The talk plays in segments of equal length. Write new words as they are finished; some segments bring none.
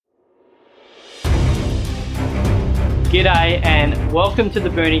G'day and welcome to the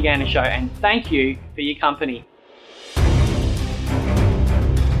Gaynor Show, and thank you for your company.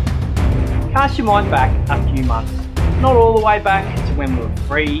 Cast your mind back a few months, not all the way back to when we were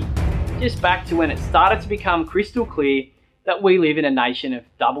free, just back to when it started to become crystal clear that we live in a nation of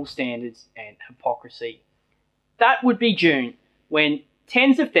double standards and hypocrisy. That would be June, when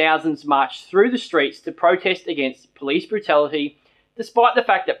tens of thousands marched through the streets to protest against police brutality, despite the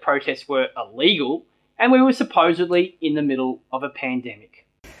fact that protests were illegal and we were supposedly in the middle of a pandemic.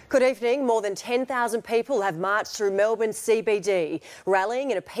 Good evening. More than 10,000 people have marched through Melbourne CBD,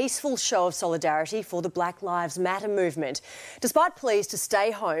 rallying in a peaceful show of solidarity for the Black Lives Matter movement. Despite pleas to stay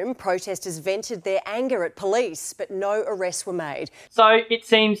home, protesters vented their anger at police, but no arrests were made. So it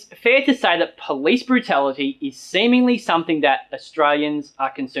seems fair to say that police brutality is seemingly something that Australians are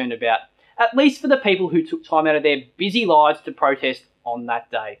concerned about, at least for the people who took time out of their busy lives to protest on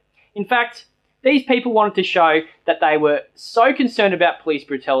that day. In fact, these people wanted to show that they were so concerned about police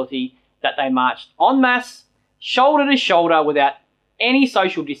brutality that they marched en masse, shoulder to shoulder without any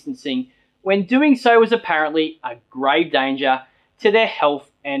social distancing, when doing so was apparently a grave danger to their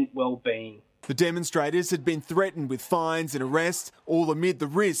health and well-being. The demonstrators had been threatened with fines and arrests, all amid the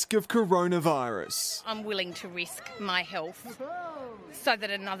risk of coronavirus. I'm willing to risk my health so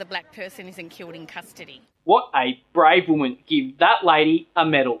that another black person isn't killed in custody. What a brave woman. Give that lady a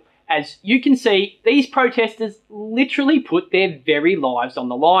medal. As you can see, these protesters literally put their very lives on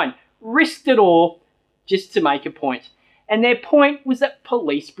the line, risked it all just to make a point. And their point was that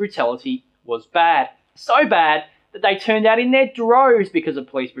police brutality was bad. So bad that they turned out in their droves because of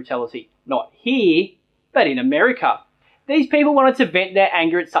police brutality. Not here, but in America. These people wanted to vent their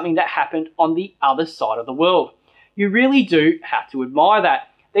anger at something that happened on the other side of the world. You really do have to admire that.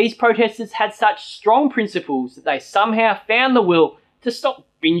 These protesters had such strong principles that they somehow found the will to stop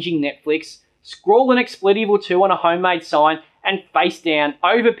binging Netflix, scrawl an expletive or two on a homemade sign, and face down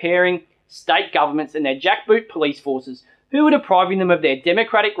overpowering state governments and their jackboot police forces who were depriving them of their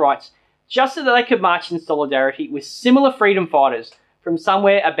democratic rights just so that they could march in solidarity with similar freedom fighters from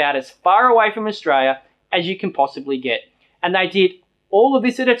somewhere about as far away from Australia as you can possibly get. And they did all of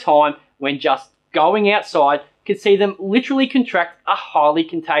this at a time when just going outside could see them literally contract a highly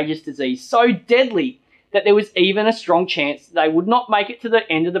contagious disease so deadly that there was even a strong chance they would not make it to the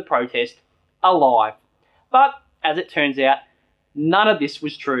end of the protest alive. But, as it turns out, none of this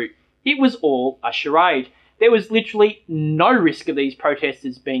was true. It was all a charade. There was literally no risk of these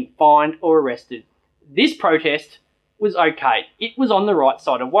protesters being fined or arrested. This protest was okay. It was on the right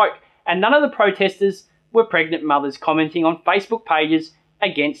side of woke, and none of the protesters were pregnant mothers commenting on Facebook pages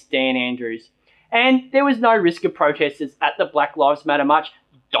against Dan Andrews. And there was no risk of protesters at the Black Lives Matter march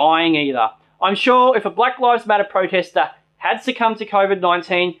dying either. I'm sure if a Black Lives Matter protester had succumbed to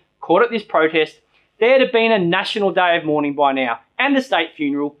COVID-19, caught at this protest, there'd have been a national day of mourning by now, and a state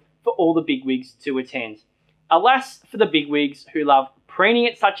funeral for all the bigwigs to attend. Alas for the bigwigs who love preening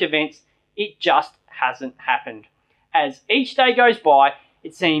at such events, it just hasn't happened. As each day goes by,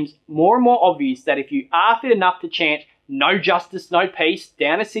 it seems more and more obvious that if you are fit enough to chant "No justice, no peace"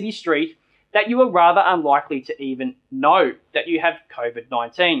 down a city street, that you are rather unlikely to even know that you have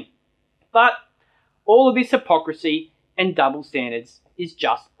COVID-19. But all of this hypocrisy and double standards is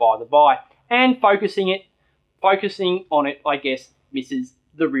just by the by, and focusing on it, I guess, misses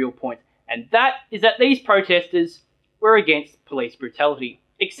the real point. And that is that these protesters were against police brutality.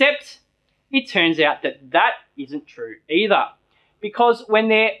 Except it turns out that that isn't true either. Because when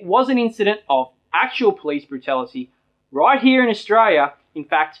there was an incident of actual police brutality right here in Australia, in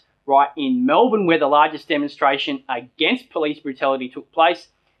fact, right in Melbourne where the largest demonstration against police brutality took place,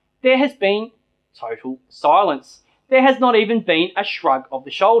 there has been total silence. There has not even been a shrug of the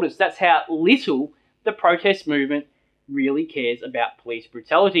shoulders. That's how little the protest movement really cares about police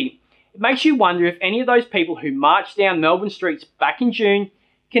brutality. It makes you wonder if any of those people who marched down Melbourne streets back in June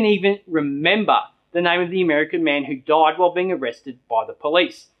can even remember the name of the American man who died while being arrested by the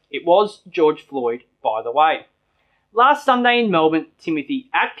police. It was George Floyd, by the way. Last Sunday in Melbourne, Timothy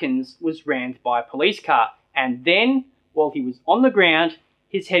Atkins was rammed by a police car, and then, while he was on the ground,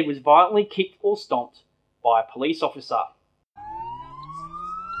 his head was violently kicked or stomped by a police officer. Are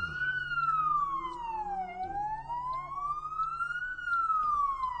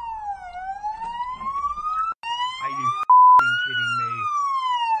you f***ing kidding me?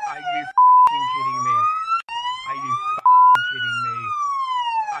 Are you f***ing kidding me? Are you f***ing kidding me?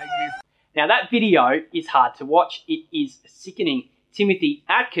 Are you Now that video is hard to watch. It is sickening. Timothy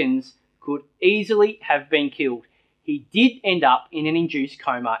Atkins could easily have been killed. He did end up in an induced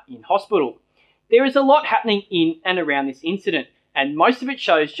coma in hospital. There is a lot happening in and around this incident, and most of it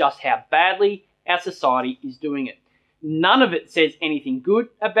shows just how badly our society is doing it. None of it says anything good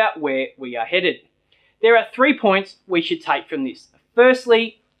about where we are headed. There are 3 points we should take from this.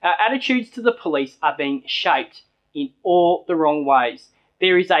 Firstly, our attitudes to the police are being shaped in all the wrong ways.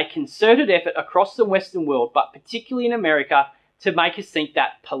 There is a concerted effort across the Western world, but particularly in America, to make us think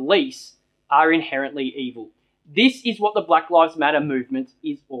that police are inherently evil. This is what the Black Lives Matter movement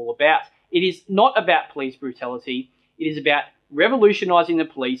is all about. It is not about police brutality. It is about revolutionising the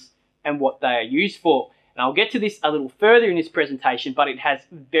police and what they are used for. And I'll get to this a little further in this presentation, but it has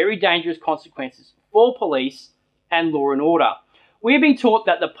very dangerous consequences for police and law and order. We have been taught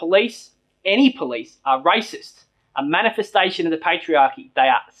that the police, any police, are racist, a manifestation of the patriarchy. They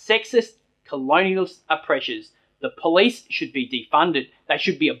are sexist, colonialist oppressors. The police should be defunded. They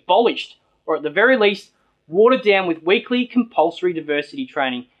should be abolished, or at the very least, watered down with weekly compulsory diversity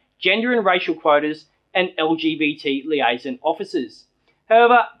training, gender and racial quotas, and LGBT liaison officers.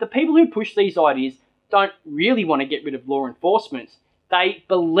 However, the people who push these ideas don't really want to get rid of law enforcement. They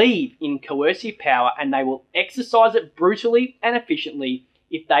believe in coercive power and they will exercise it brutally and efficiently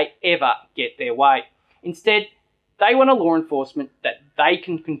if they ever get their way. Instead, they want a law enforcement that they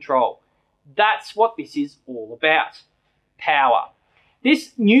can control. That's what this is all about. Power.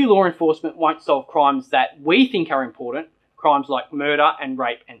 This new law enforcement won't solve crimes that we think are important, crimes like murder and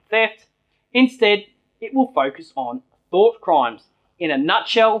rape and theft. Instead, it will focus on thought crimes. In a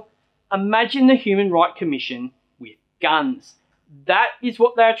nutshell, imagine the Human Rights Commission with guns. That is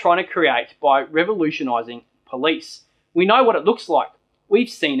what they are trying to create by revolutionising police. We know what it looks like. We've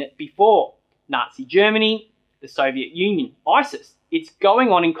seen it before. Nazi Germany, the Soviet Union, ISIS. It's going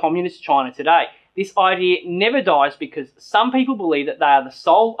on in communist China today. This idea never dies because some people believe that they are the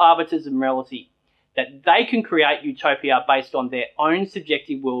sole arbiters of morality, that they can create utopia based on their own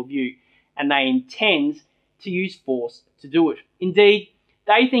subjective worldview, and they intend to use force to do it. Indeed,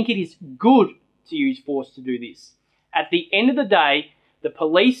 they think it is good to use force to do this. At the end of the day, the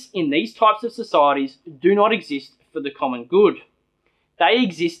police in these types of societies do not exist for the common good. They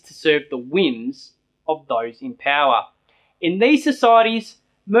exist to serve the whims of those in power. In these societies,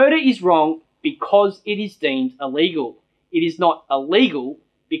 murder is wrong because it is deemed illegal. It is not illegal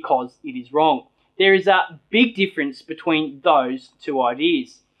because it is wrong. There is a big difference between those two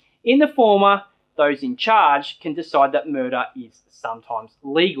ideas. In the former, those in charge can decide that murder is sometimes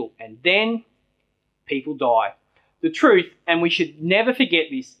legal, and then people die. The truth, and we should never forget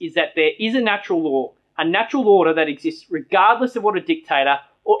this, is that there is a natural law, a natural order that exists regardless of what a dictator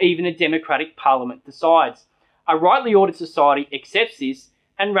or even a democratic parliament decides. A rightly ordered society accepts this,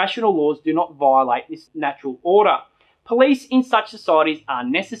 and rational laws do not violate this natural order. Police in such societies are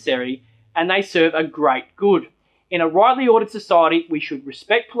necessary, and they serve a great good. In a rightly ordered society, we should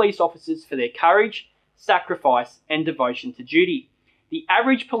respect police officers for their courage, sacrifice, and devotion to duty. The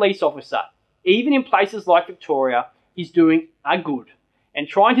average police officer, even in places like Victoria, is doing a good and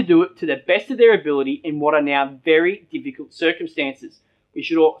trying to do it to the best of their ability in what are now very difficult circumstances. We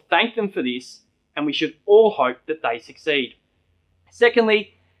should all thank them for this, and we should all hope that they succeed.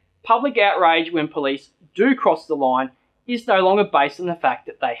 Secondly, public outrage when police do cross the line is no longer based on the fact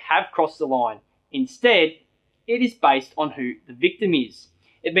that they have crossed the line. Instead, it is based on who the victim is.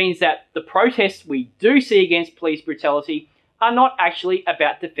 It means that the protests we do see against police brutality are not actually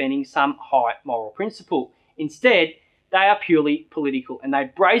about defending some high moral principle. Instead, they are purely political, and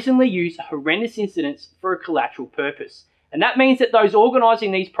they brazenly use horrendous incidents for a collateral purpose. And that means that those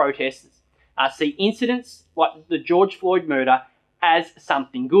organising these protests see incidents like the George Floyd murder as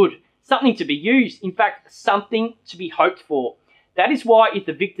something good, something to be used, in fact, something to be hoped for. That is why if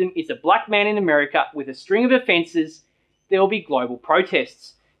the victim is a black man in America with a string of offences, there will be global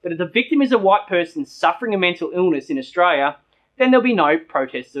protests. But if the victim is a white person suffering a mental illness in Australia, then there'll be no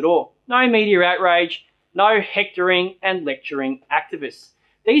protests at all. No media outrage, no hectoring and lecturing activists.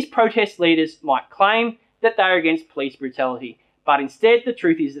 These protest leaders might claim that they are against police brutality, but instead the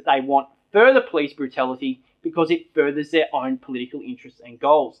truth is that they want further police brutality because it furthers their own political interests and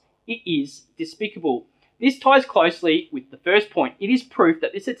goals. It is despicable. This ties closely with the first point. It is proof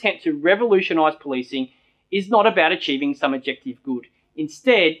that this attempt to revolutionise policing is not about achieving some objective good.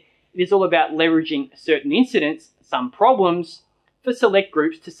 Instead, it is all about leveraging certain incidents, some problems, for select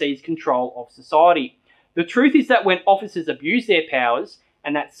groups to seize control of society. The truth is that when officers abuse their powers,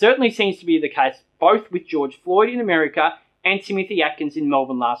 and that certainly seems to be the case both with George Floyd in America and Timothy Atkins in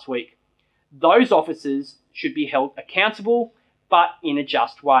Melbourne last week, those officers should be held accountable, but in a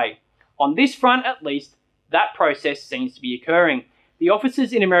just way. On this front, at least, that process seems to be occurring. The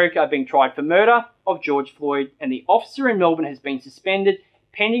officers in America are being tried for murder of George Floyd, and the officer in Melbourne has been suspended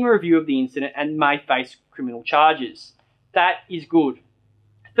pending a review of the incident and may face criminal charges. That is good.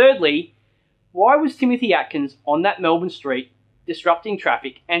 Thirdly, Why was Timothy Atkins on that Melbourne street disrupting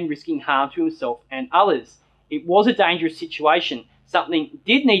traffic and risking harm to himself and others? It was a dangerous situation. Something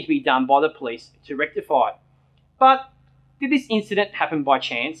did need to be done by the police to rectify it. But did this incident happen by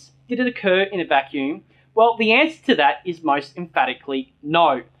chance? Did it occur in a vacuum? Well, the answer to that is most emphatically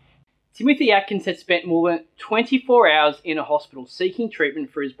no. Timothy Atkins had spent more than 24 hours in a hospital seeking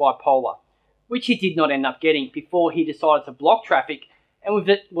treatment for his bipolar, which he did not end up getting before he decided to block traffic and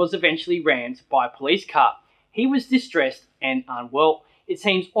was eventually rammed by a police car. He was distressed and unwell. It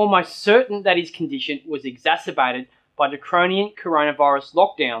seems almost certain that his condition was exacerbated by draconian coronavirus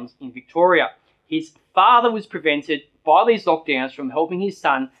lockdowns in Victoria. His father was prevented by these lockdowns from helping his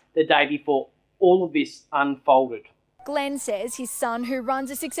son the day before all of this unfolded. Glenn says his son, who runs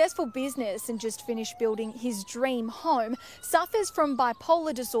a successful business and just finished building his dream home, suffers from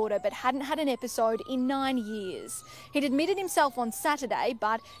bipolar disorder but hadn't had an episode in 9 years. He'd admitted himself on Saturday,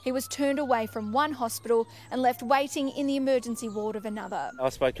 but he was turned away from one hospital and left waiting in the emergency ward of another. I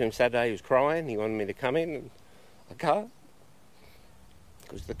spoke to him Saturday, he was crying, he wanted me to come in, and I can't.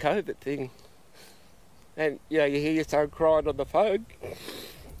 It was the COVID thing. And, you hear your son crying on the phone.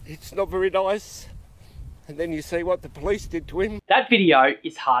 It's not very nice. And then you see what the police did to him. That video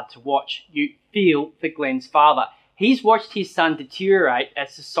is hard to watch. You feel for Glenn's father. He's watched his son deteriorate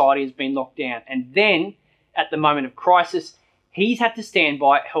as society has been locked down. And then, at the moment of crisis, he's had to stand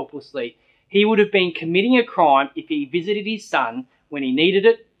by helplessly. He would have been committing a crime if he visited his son when he needed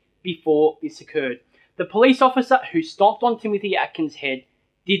it before this occurred. The police officer who stomped on Timothy Atkins' head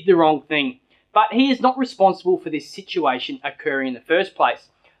did the wrong thing. But he is not responsible for this situation occurring in the first place.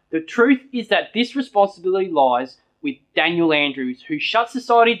 The truth is that this responsibility lies with Daniel Andrews, who shut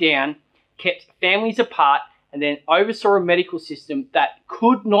society down, kept families apart, and then oversaw a medical system that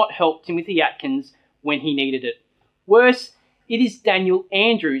could not help Timothy Atkins when he needed it. Worse, it is Daniel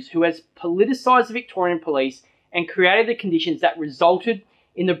Andrews who has politicised the Victorian police and created the conditions that resulted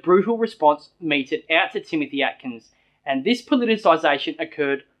in the brutal response meted out to Timothy Atkins. And this politicisation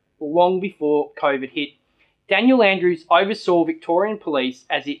occurred long before COVID hit. Daniel Andrews oversaw Victorian police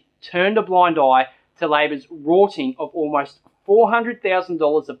as it turned a blind eye to Labor's rorting of almost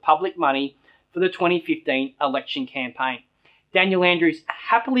 $400,000 of public money for the 2015 election campaign. Daniel Andrews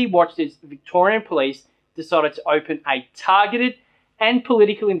happily watched as Victorian police decided to open a targeted and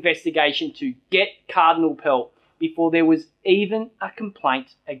political investigation to get Cardinal Pell before there was even a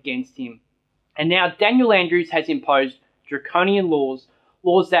complaint against him. And now Daniel Andrews has imposed draconian laws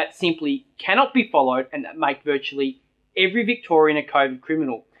that simply cannot be followed and that make virtually every Victorian a COVID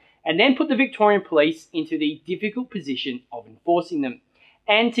criminal, and then put the Victorian police into the difficult position of enforcing them.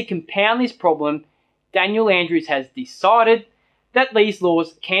 And to compound this problem, Daniel Andrews has decided that these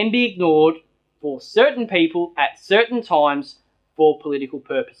laws can be ignored for certain people at certain times for political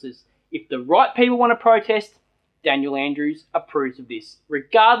purposes. If the right people want to protest, Daniel Andrews approves of this,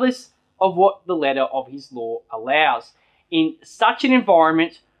 regardless of what the letter of his law allows. In such an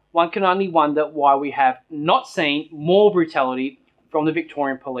environment, one can only wonder why we have not seen more brutality from the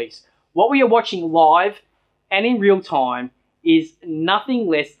Victorian police. What we are watching live and in real time is nothing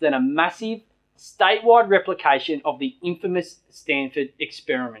less than a massive statewide replication of the infamous Stanford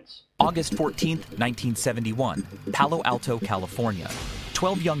experiments. August 14th, 1971, Palo Alto, California.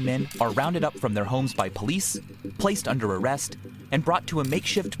 12 young men are rounded up from their homes by police, placed under arrest, and brought to a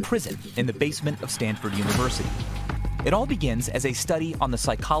makeshift prison in the basement of Stanford University. It all begins as a study on the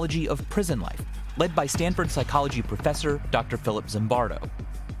psychology of prison life, led by Stanford psychology professor Dr. Philip Zimbardo.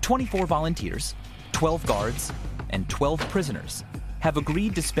 24 volunteers, 12 guards, and 12 prisoners have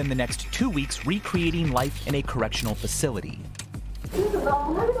agreed to spend the next 2 weeks recreating life in a correctional facility. This is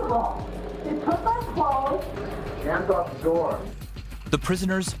unbelievable. They took my clothes. Hands off the door. The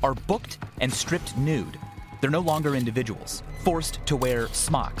prisoners are booked and stripped nude. They're no longer individuals, forced to wear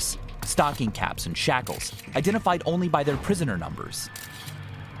smocks, stocking caps, and shackles, identified only by their prisoner numbers.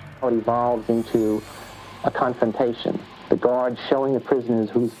 It evolved into a confrontation. The guards showing the prisoners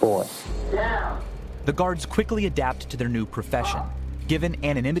who's boss. Down. The guards quickly adapt to their new profession. Given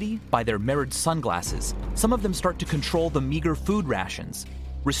anonymity by their mirrored sunglasses, some of them start to control the meager food rations,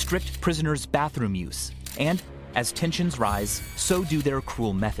 restrict prisoners' bathroom use, and as tensions rise, so do their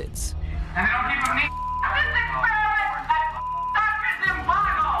cruel methods. And they don't give a me.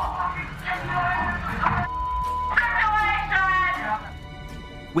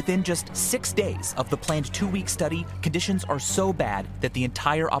 Within just 6 days of the planned 2-week study, conditions are so bad that the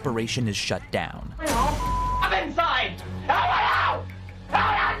entire operation is shut down. I'm inside! Out!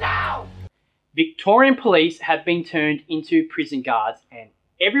 Out now! Victorian police have been turned into prison guards, and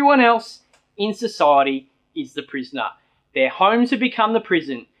everyone else in society is the prisoner. Their homes have become the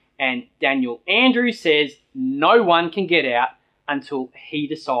prison, and Daniel Andrews says no one can get out until he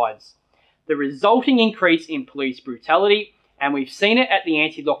decides. The resulting increase in police brutality, and we've seen it at the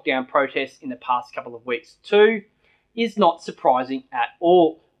anti-lockdown protests in the past couple of weeks too, is not surprising at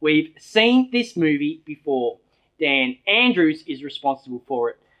all. We've seen this movie before. Dan Andrews is responsible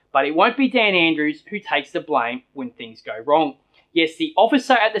for it, but it won't be Dan Andrews who takes the blame when things go wrong. Yes, the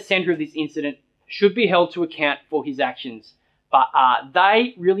officer at the centre of this incident should be held to account for his actions, but are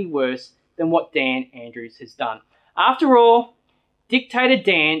they really worse than what Dan Andrews has done? After all, Dictator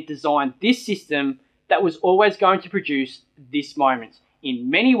Dan designed this system that was always going to produce this moment. In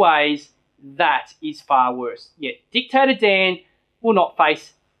many ways, that is far worse. Yet Dictator Dan will not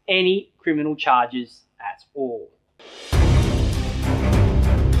face any criminal charges at all.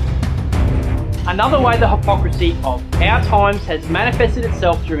 Another way the hypocrisy of our times has manifested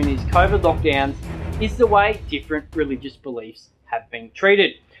itself during these COVID lockdowns is the way different religious beliefs have been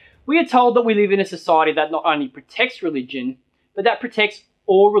treated. We are told that we live in a society that not only protects religion, but that protects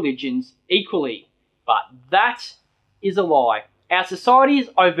all religions equally. But that is a lie. Our society is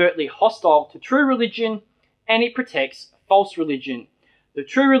overtly hostile to true religion, and it protects false religion. The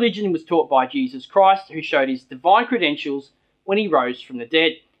true religion was taught by Jesus Christ, who showed his divine credentials when he rose from the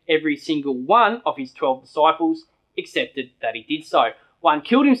dead. Every single one of his 12 disciples accepted that he did so. One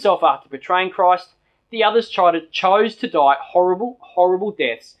killed himself after betraying Christ. The others chose to die horrible, horrible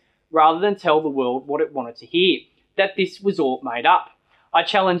deaths rather than tell the world what it wanted to hear, that this was all made up. I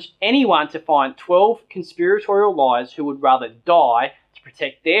challenge anyone to find 12 conspiratorial liars who would rather die to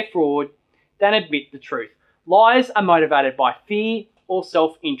protect their fraud than admit the truth. Liars are motivated by fear or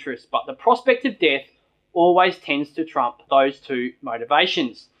self-interest, but the prospect of death always tends to trump those two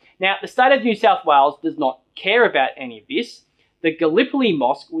motivations. Now, the state of New South Wales does not care about any of this. The Gallipoli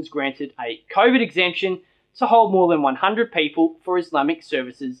Mosque was granted a COVID exemption to hold more than 100 people for Islamic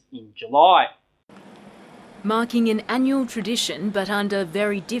services in July. Marking an annual tradition, but under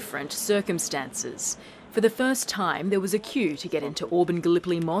very different circumstances. For the first time, there was a queue to get into Auburn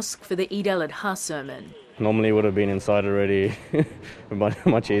Gallipoli Mosque for the Eid al-Adha sermon. Normally would have been inside already, but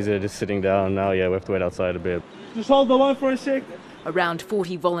much easier just sitting down. Now, yeah, we have to wait outside a bit. Just hold the line for a sec. Around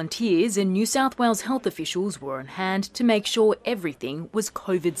 40 volunteers and New South Wales health officials were on hand to make sure everything was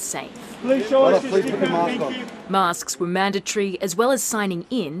COVID safe. Please show us your sticker, thank you. Masks were mandatory, as well as signing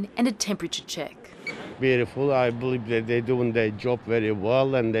in and a temperature check. Beautiful. I believe that they're doing their job very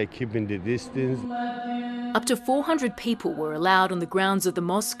well and they're keeping the distance. Up to 400 people were allowed on the grounds of the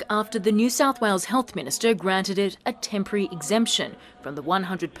mosque after the New South Wales Health Minister granted it a temporary exemption from the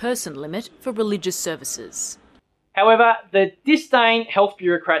 100-person limit for religious services. However, the disdain health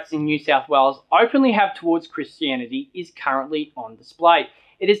bureaucrats in New South Wales openly have towards Christianity is currently on display.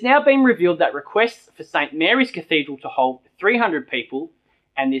 It has now been revealed that requests for St Mary's Cathedral to hold 300 people,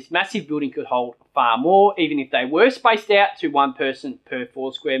 and this massive building could hold far more, even if they were spaced out to one person per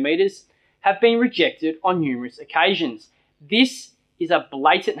 4 square metres, have been rejected on numerous occasions. This is a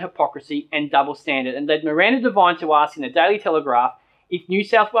blatant hypocrisy and double standard, and led Miranda Devine to ask in the Daily Telegraph if New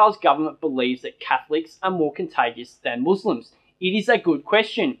South Wales government believes that Catholics are more contagious than Muslims. It is a good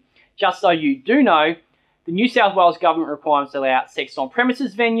question. Just so you do know, the New South Wales government requirements allow sex on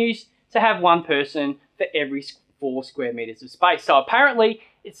premises venues to have one person for every 4 square metres of space. So apparently,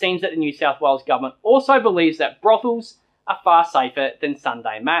 it seems that the New South Wales government also believes that brothels are far safer than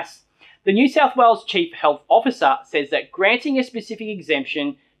Sunday Mass. The New South Wales Chief Health Officer says that granting a specific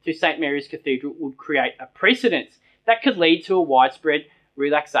exemption to St Mary's Cathedral would create a precedent that could lead to a widespread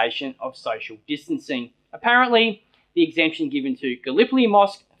relaxation of social distancing. Apparently, the exemption given to Gallipoli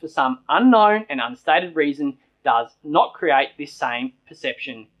Mosque for some unknown and unstated reason does not create this same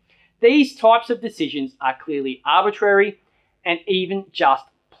perception. These types of decisions are clearly arbitrary and even just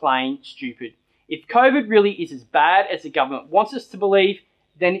plain stupid. If COVID really is as bad as the government wants us to believe,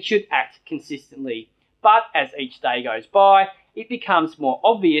 then it should act consistently. But as each day goes by, it becomes more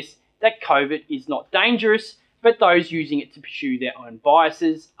obvious that COVID is not dangerous, but those using it to pursue their own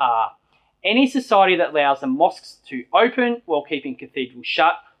biases are. Any society that allows the mosques to open while keeping cathedrals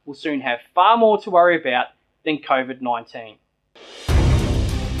shut will soon have far more to worry about than COVID-19.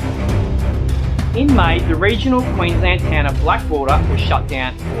 In May, the regional Queensland town of Blackwater was shut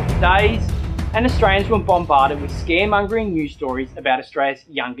down for days, and Australians were bombarded with scaremongering news stories about Australia's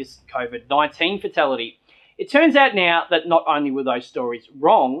youngest COVID-19 fatality. It turns out now that not only were those stories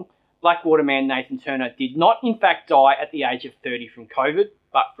wrong, Blackwater man Nathan Turner did not in fact die at the age of 30 from COVID,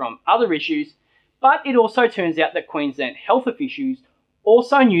 but from other issues, but it also turns out that Queensland health officials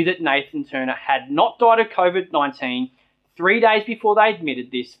also knew that Nathan Turner had not died of COVID-19 3 days before they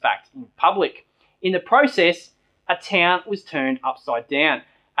admitted this fact in public. In the process, a town was turned upside down.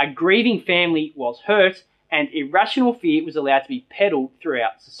 A grieving family was hurt, and irrational fear was allowed to be peddled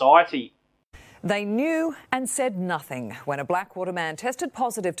throughout society. They knew and said nothing. When a Blackwater man tested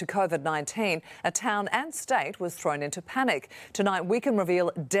positive to COVID-19, a town and state was thrown into panic. Tonight, we can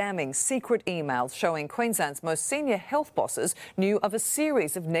reveal damning secret emails showing Queensland's most senior health bosses knew of a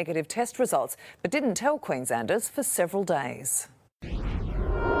series of negative test results, but didn't tell Queenslanders for several days.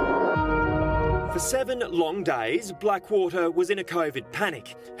 For 7 long days, Blackwater was in a COVID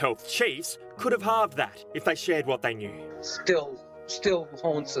panic. Health chiefs could have halved that if they shared what they knew. Still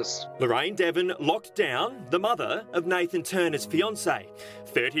haunts us. Lorraine Devon locked down the mother of Nathan Turner's fiancée.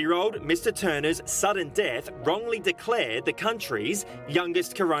 30-year-old Mr Turner's sudden death wrongly declared the country's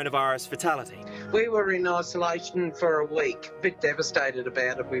youngest coronavirus fatality. We were in isolation for a week. A bit devastated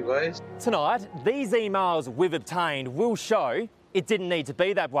about it, we were. Tonight, these emails we've obtained will show it didn't need to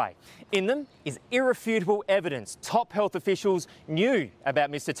be that way. In them is irrefutable evidence top health officials knew about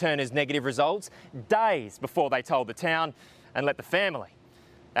Mr Turner's negative results days before they told the town and let the family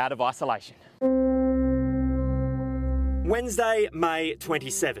out of isolation. Wednesday, May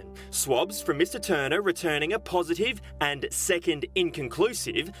 27. Swabs from Mr Turner returning a positive and second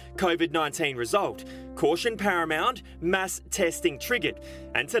inconclusive COVID-19 result. Caution paramount, mass testing triggered.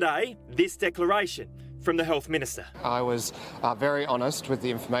 And today, this declaration from the Health Minister. I was very honest with the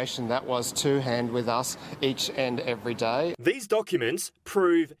information that was to hand with us each and every day. These documents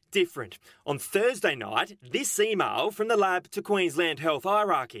prove different. On Thursday night, this email from the lab to Queensland Health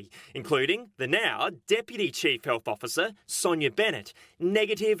hierarchy, including the now Deputy Chief Health Officer, Sonia Bennett,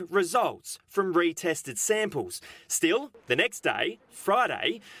 negative results from retested samples. Still, the next day,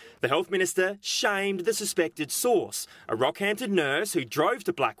 Friday, the Health Minister shamed the suspected source, a Rockhampton nurse who drove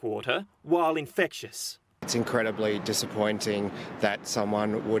to Blackwater while infectious. It's incredibly disappointing that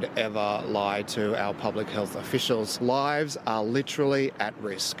someone would ever lie to our public health officials. Lives are literally at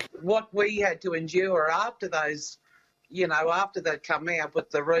risk. What we had to endure after those, after they'd come out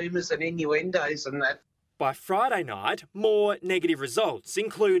with the rumours and innuendos and that. By Friday night, more negative results,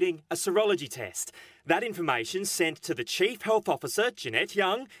 including a serology test. That information sent to the Chief Health Officer, Jeanette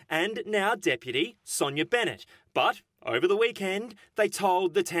Young, and now Deputy, Sonia Bennett. But over the weekend, they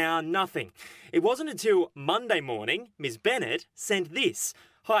told the town nothing. It wasn't until Monday morning Ms Bennett sent this.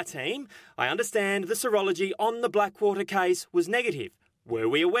 Hi team, I understand the serology on the Blackwater case was negative. Were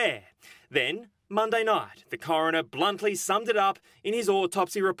we aware? Then, Monday night, the coroner bluntly summed it up in his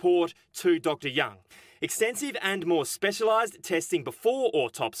autopsy report to Dr Young. Extensive and more specialised testing before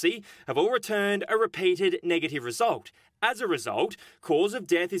autopsy have all returned a repeated negative result. As a result, cause of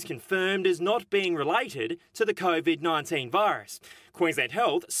death is confirmed as not being related to the COVID-19 virus. Queensland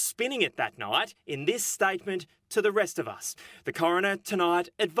Health spinning it that night in this statement to the rest of us. The coroner tonight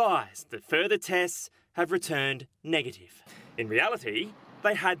advised that further tests have returned negative. In reality,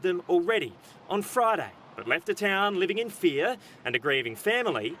 they had them already on Friday, but left the town living in fear and a grieving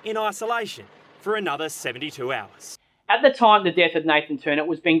family in isolation for another 72 hours. At the time, the death of Nathan Turner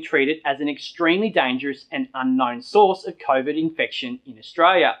was being treated as an extremely dangerous and unknown source of COVID infection in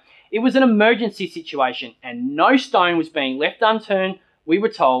Australia. It was an emergency situation and no stone was being left unturned, we were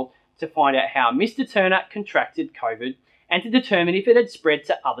told, to find out how Mr Turner contracted COVID and to determine if it had spread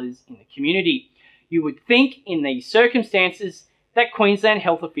to others in the community. You would think in these circumstances that Queensland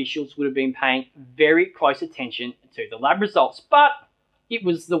health officials would have been paying very close attention to the lab results, but it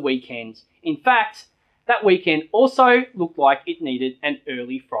was the weekend. In fact, that weekend also looked like it needed an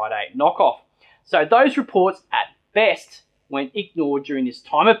early Friday knockoff. So those reports at best went ignored during this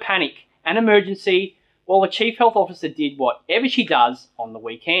time of panic and emergency, while the Chief Health Officer did whatever she does on the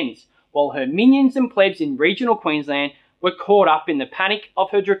weekends, while her minions and plebs in regional Queensland were caught up in the panic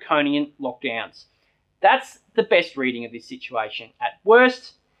of her draconian lockdowns. That's the best reading of this situation. At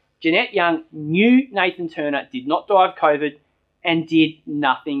worst, Jeanette Young knew Nathan Turner did not die of COVID and did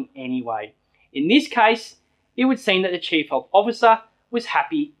nothing anyway. In this case, it would seem that the Chief Health Officer was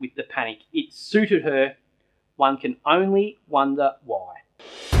happy with the panic. It suited her. One can only wonder why.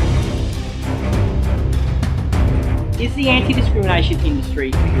 Is the anti-discrimination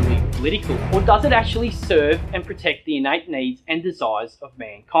industry purely political, or does it actually serve and protect the innate needs and desires of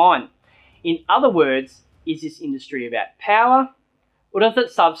mankind? In other words, is this industry about power, or does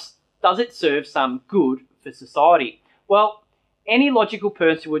it serve some good for society? Well, any logical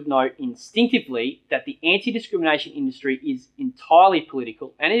person would know instinctively that the anti-discrimination industry is entirely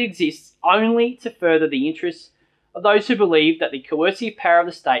political and it exists only to further the interests of those who believe that the coercive power of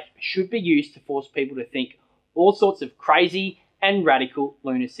the state should be used to force people to think all sorts of crazy and radical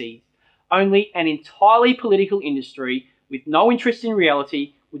lunacies. Only an entirely political industry with no interest in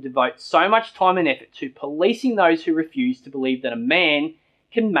reality would devote so much time and effort to policing those who refuse to believe that a man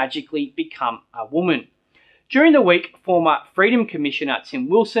can magically become a woman. During the week, former Freedom Commissioner Tim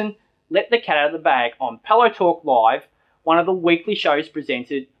Wilson let the cat out of the bag on Pillow Talk Live, one of the weekly shows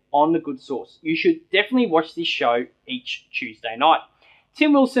presented on The Good Source. You should definitely watch this show each Tuesday night.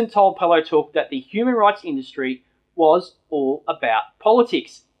 Tim Wilson told Pillow Talk that the human rights industry was all about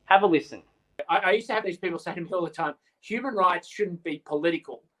politics. Have a listen. I used to have these people say to me all the time, human rights shouldn't be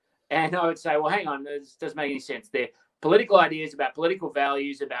political. And I would say, well, hang on, this doesn't make any sense. They're political ideas about political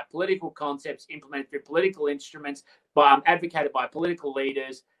values, about political concepts implemented through political instruments, advocated by political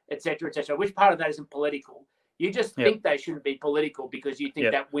leaders, etc., etc. Which part of that isn't political? You just think they shouldn't be political because you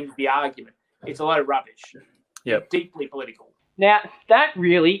think that wins the argument. It's a load of rubbish. Yep. Deeply political. Now, that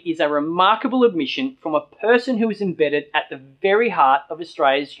really is a remarkable admission from a person who is embedded at the very heart of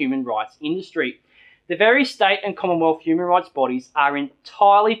Australia's human rights industry. The very state and Commonwealth human rights bodies are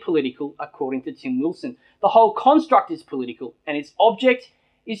entirely political, according to Tim Wilson. The whole construct is political, and its object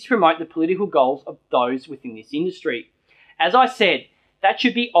is to promote the political goals of those within this industry. As I said, that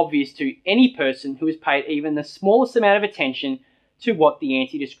should be obvious to any person who has paid even the smallest amount of attention to what the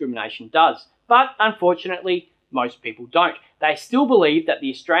anti-discrimination does. But unfortunately, most people don't. They still believe that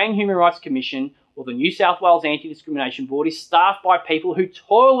the Australian Human Rights Commission or the New South Wales Anti-Discrimination Board is staffed by people who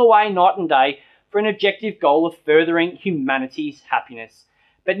toil away night and day for an objective goal of furthering humanity's happiness.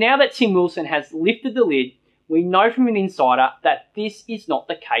 But now that Tim Wilson has lifted the lid, we know from an insider that this is not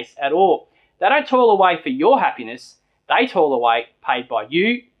the case at all. They don't toil away for your happiness. They toil away, paid by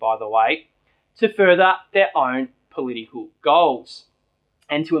you, by the way, to further their own political goals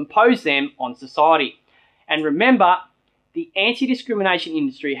and to impose them on society. And remember, the anti-discrimination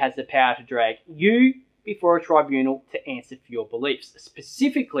industry has the power to drag you before a tribunal to answer for your beliefs.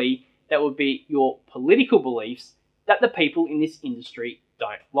 Specifically, that would be your political beliefs that the people in this industry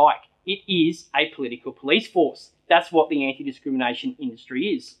don't like. It is a political police force. That's what the anti-discrimination industry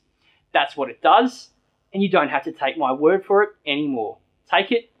is. That's what it does, and you don't have to take my word for it anymore.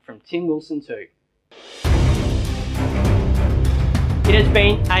 Take it from Tim Wilson too. It has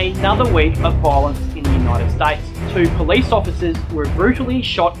been another week of violence in the United States. 2 police officers were brutally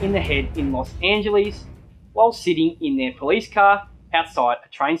shot in the head in Los Angeles while sitting in their police car outside a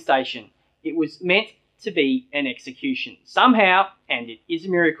train station. It was meant to be an execution. Somehow, and it is a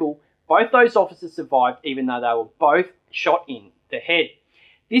miracle, both those officers survived even though they were both shot in the head.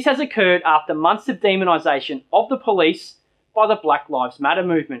 This has occurred after months of demonisation of the police by the Black Lives Matter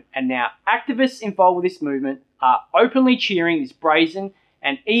movement, and now activists involved with this movement are openly cheering this brazen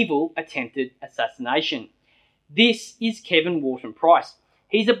and evil attempted assassination. This is Kevin Wharton-Price.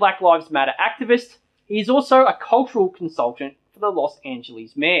 He's a Black Lives Matter activist. He is also a cultural consultant for the Los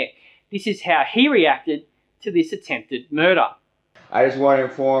Angeles mayor. This is how he reacted to this attempted murder. I just want to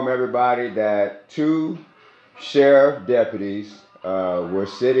inform everybody that 2 sheriff deputies were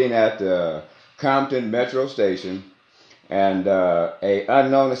sitting at the Compton Metro Station, and a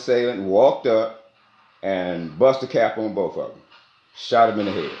unknown assailant walked up and busted a cap on both of them. Shot him in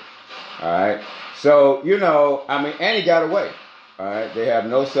the head. All right. So, and he got away. All right. They have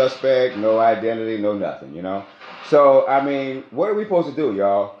no suspect, no identity, no nothing, So, what are we supposed to do,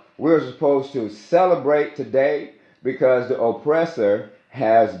 y'all? We're supposed to celebrate today because the oppressor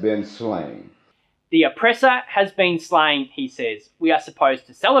has been slain. The oppressor has been slain, he says. We are supposed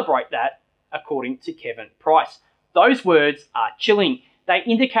to celebrate that, according to Kevin Price. Those words are chilling. They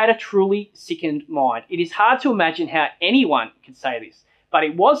indicate a truly sickened mind. It is hard to imagine how anyone could say this, but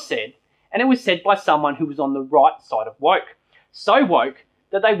it was said, and it was said by someone who was on the right side of woke. So woke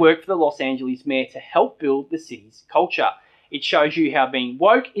that they worked for the Los Angeles mayor to help build the city's culture. It shows you how being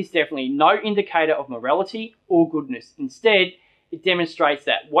woke is definitely no indicator of morality or goodness. Instead, it demonstrates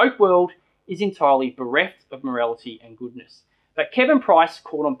that woke world is entirely bereft of morality and goodness. But Kevin Price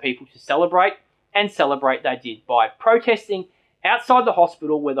called on people to celebrate, and celebrate they did by protesting outside the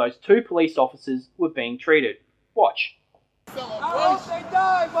hospital where those 2 police officers were being treated. Watch. I hope they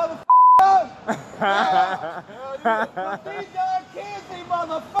die, motherfucker! These are Kinsey,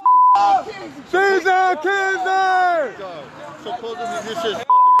 motherfucker! Caesar Kinsey! Supposedly this is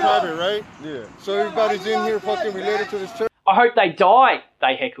private, right? Yeah. So everybody's in here fucking related to this church? I hope they die,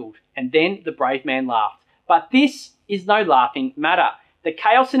 they heckled, and then the brave man laughed. But this is no laughing matter. The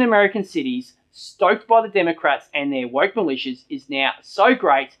chaos in American cities, stoked by the Democrats and their woke militias, is now so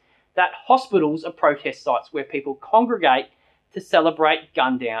great that hospitals are protest sites where people congregate to celebrate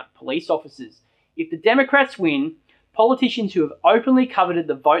gunned-down police officers. If the Democrats win, politicians who have openly coveted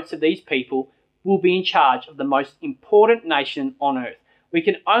the votes of these people will be in charge of the most important nation on earth. We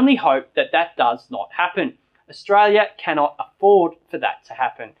can only hope that that does not happen. Australia cannot afford for that to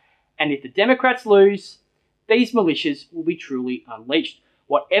happen. And if the Democrats lose, these militias will be truly unleashed.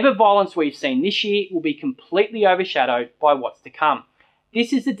 Whatever violence we've seen this year will be completely overshadowed by what's to come.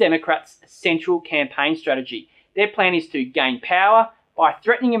 This is the Democrats' central campaign strategy. Their plan is to gain power by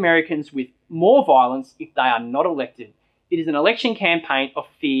threatening Americans with more violence if they are not elected. It is an election campaign of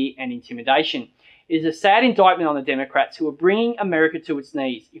fear and intimidation. It is a sad indictment on the Democrats, who are bringing America to its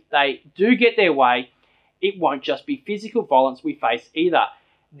knees. If they do get their way, it won't just be physical violence we face either.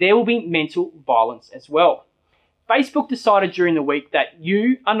 There will be mental violence as well. Facebook decided during the week that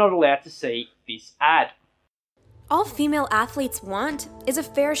you are not allowed to see this ad. All female athletes want is a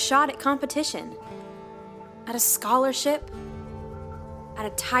fair shot at competition, at a scholarship, at a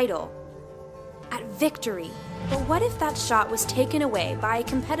title, at victory. But what if that shot was taken away by a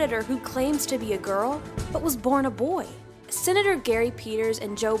competitor who claims to be a girl but was born a boy? Senator Gary Peters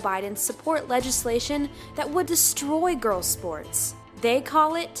and Joe Biden support legislation that would destroy girls' sports. They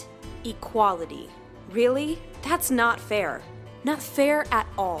call it equality. Really? That's not fair. Not fair at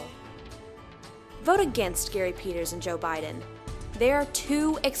all. Vote against Gary Peters and Joe Biden. They are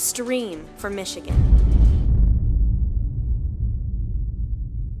too extreme for Michigan.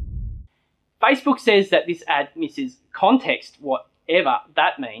 Facebook says that this ad misses context, whatever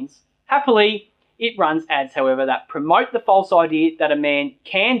that means. Happily, it runs ads, however, that promote the false idea that a man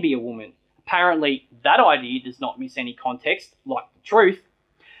can be a woman. Apparently, that idea does not miss any context, like the truth.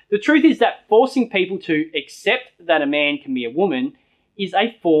 The truth is that forcing people to accept that a man can be a woman is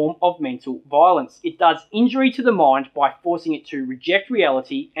a form of mental violence. It does injury to the mind by forcing it to reject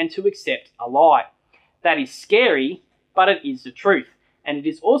reality and to accept a lie. That is scary, but it is the truth. And it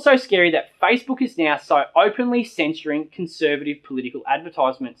is also scary that Facebook is now so openly censoring conservative political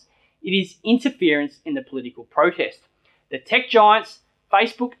advertisements. It is interference in the political protest. The tech giants,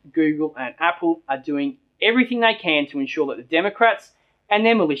 Facebook, Google, and Apple, are doing everything they can to ensure that the Democrats and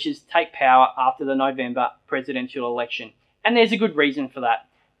their militias take power after the November presidential election. And there's a good reason for that.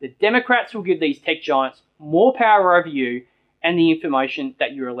 The Democrats will give these tech giants more power over you and the information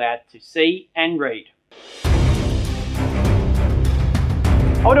that you're allowed to see and read.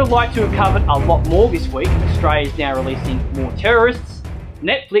 I would have liked to have covered a lot more this week. Australia is now releasing more terrorists.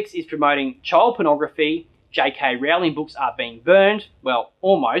 Netflix is promoting child pornography. J.K. Rowling books are being burned. Well,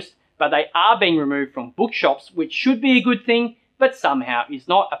 almost. But they are being removed from bookshops, which should be a good thing, but somehow is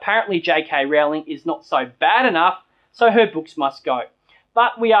not. Apparently, J.K. Rowling is not so bad enough, so her books must go.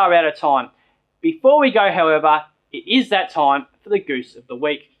 But we are out of time. Before we go, however, it is that time for the Goose of the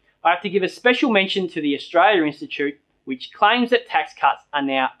Week. I have to give a special mention to the Australia Institute, which claims that tax cuts are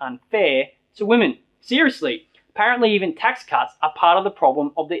now unfair to women. Seriously, apparently even tax cuts are part of the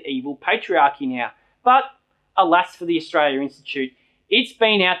problem of the evil patriarchy now. But alas for the Australia Institute, it's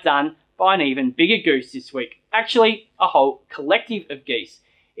been outdone by an even bigger goose this week. Actually, a whole collective of geese.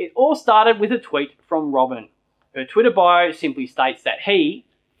 It all started with a tweet from Robin. Her Twitter bio simply states that he,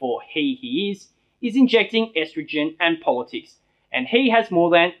 for he is injecting estrogen and politics, and he has more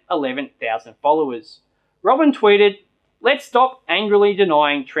than 11,000 followers. Robin tweeted, "Let's stop angrily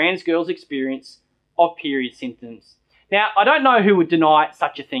denying trans girls' experience of period symptoms." Now, I don't know who would deny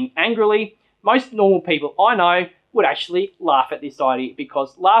such a thing angrily. Most normal people I know would actually laugh at this idea,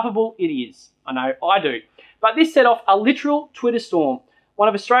 because laughable it is. I know I do. But this set off a literal Twitter storm. One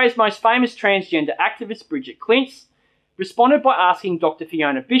of Australia's most famous transgender activists, Bridget Clintz, responded by asking Dr.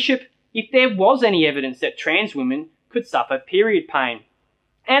 Fiona Bishop if there was any evidence that trans women could suffer period pain.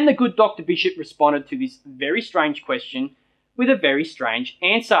 And the good Dr. Bishop responded to this very strange question with a very strange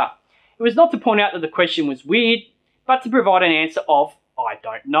answer. It was not to point out that the question was weird, but to provide an answer of, I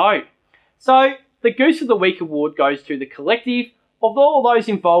don't know. So, the Goose of the Week award goes to the collective of all those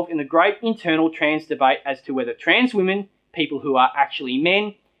involved in the great internal trans debate as to whether trans women, people who are actually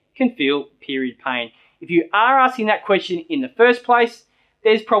men, can feel period pain. If you are asking that question in the first place,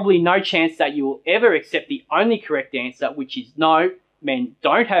 there's probably no chance that you will ever accept the only correct answer, which is no, men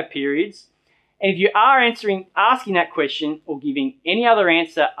don't have periods. And if you are asking that question or giving any other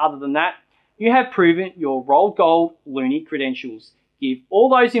answer other than that, you have proven your rolled gold loony credentials. Give all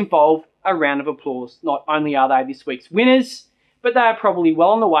those involved a round of applause. Not only are they this week's winners, but they are probably well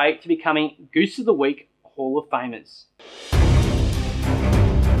on the way to becoming Goose of the Week Hall of Famers.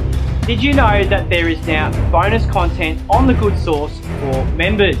 Did you know that there is now bonus content on The Good Sauce for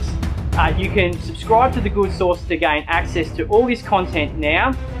members? You can subscribe to The Good Sauce to gain access to all this content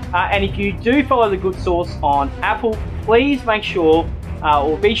now. And if you do follow The Good Sauce on Apple, please make sure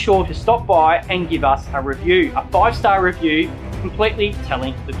or be sure to stop by and give us a review, a 5-star review, completely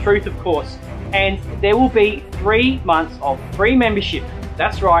telling the truth, of course. And there will be 3 months of free membership.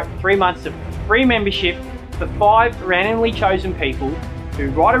 That's right, 3 months of free membership for 5 randomly chosen people who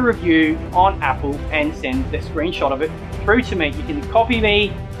write a review on Apple and send the screenshot of it through to me. You can copy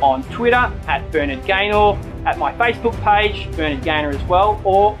me on Twitter at Bernard Gaynor, at my Facebook page, Bernard Gaynor as well,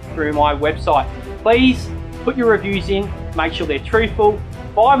 or through my website. Please put your reviews in, make sure they're truthful.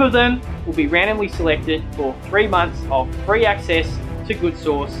 5 of them will be randomly selected for 3 months of free access to Good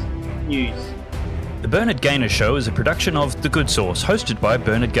Source News. The Bernard Gaynor Show is a production of The Good Source, hosted by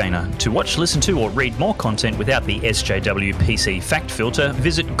Bernard Gaynor. To watch, listen to, or read more content without the SJW PC fact filter,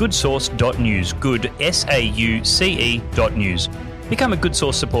 visit goodsource.news. Good, SAUCE.news. Become a Good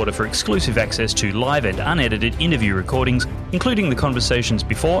Source supporter for exclusive access to live and unedited interview recordings, including the conversations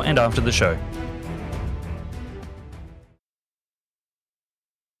before and after the show.